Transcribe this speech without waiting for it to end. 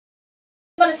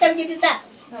when you did that?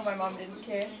 No, my mom didn't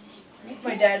care.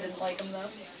 My dad didn't like them though.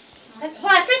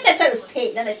 Well, at first I thought it was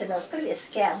paint. Then I said, no, it's going to be a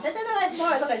scam. Then I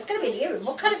more look, it's going to be an earring.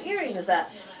 What kind of earring is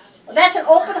that? Well, that's an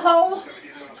open hole.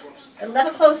 It'll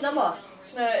never close no more.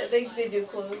 No, they do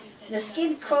close. The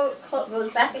skin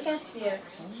goes back again? Yeah.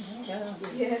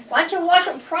 Yeah. Why don't you wash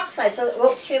it with peroxide so it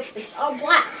won't chip? It's all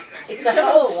black. It's a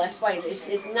hole, that's why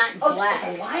it's not Oh, black.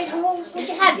 it's a wide hole? What'd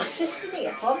you have? Your fist in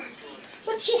there, huh?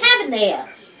 What'd she have in there?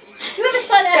 You ever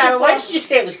saw that Sarah, before? why did you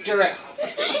say it was dirt?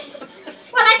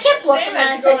 Well, I kept looking Sam and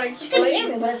had I to go said, and she's going to explain.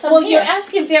 hear me when it's up Well, here. you're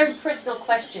asking very personal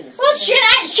questions. Well, shit,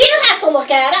 she don't have to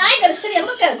look at it. I ain't going to sit here and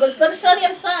look at it because let us sit on the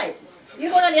other side. You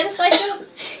going on the other side too?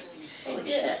 Holy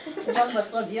shit. One of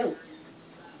us love you.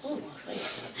 Holy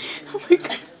Christ. Oh my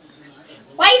God.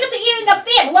 Why you got the earring up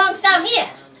there? It belongs down here.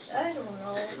 I don't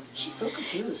know. She's so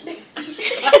confused.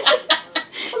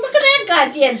 Well, look at that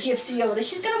goddamn gypsy over there.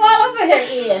 She's got them all over her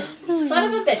ears.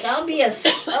 Son of a bitch. I'll be a...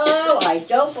 Oh, I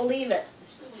don't believe it.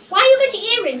 Why you got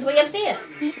your earrings way up there?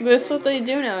 That's what they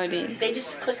do nowadays. They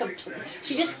just click them.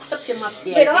 She just clipped them up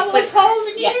there. Wait, all those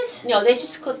holes in Yeah. yours? No, they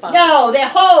just clip on. No, they're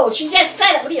holes. She just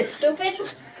said it. What are you, stupid?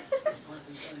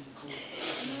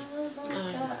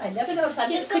 I never noticed. I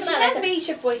just Could looked you at it. I not said, raise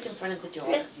your voice in front of the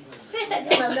door? First I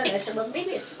didn't know. I said, well,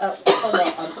 maybe it's a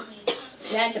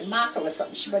magic marker or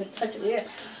something. She might have touched it here.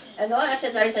 And all I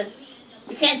said,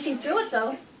 you can't see through it,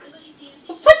 though.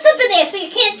 Well, put something there so you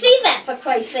can't see that, for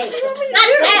Christ's sake. Not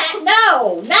that.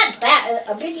 No, not that.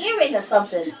 A big earring or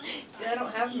something. Yeah, I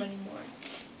don't have them anymore.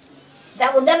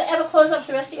 That will never, ever close up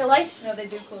for the rest of your life. No, they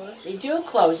do close. They do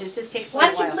close. It just takes a Why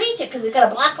little don't you while. bleach it? Because it's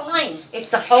got a black line. It's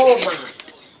the hole, Mom.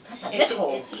 That's a big It's-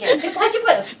 hole. yes. Why'd you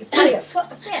put your foot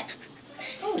up there?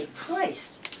 Holy Christ.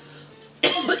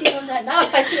 See on that. Now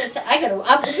if I see it,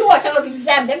 if you watch, I'll have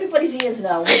examined everybody's ears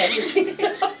now.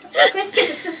 Chris, get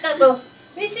the sister, let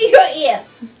me see your ear.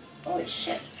 Holy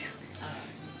shit.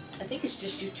 I think it's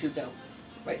just you two, though.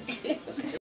 Right.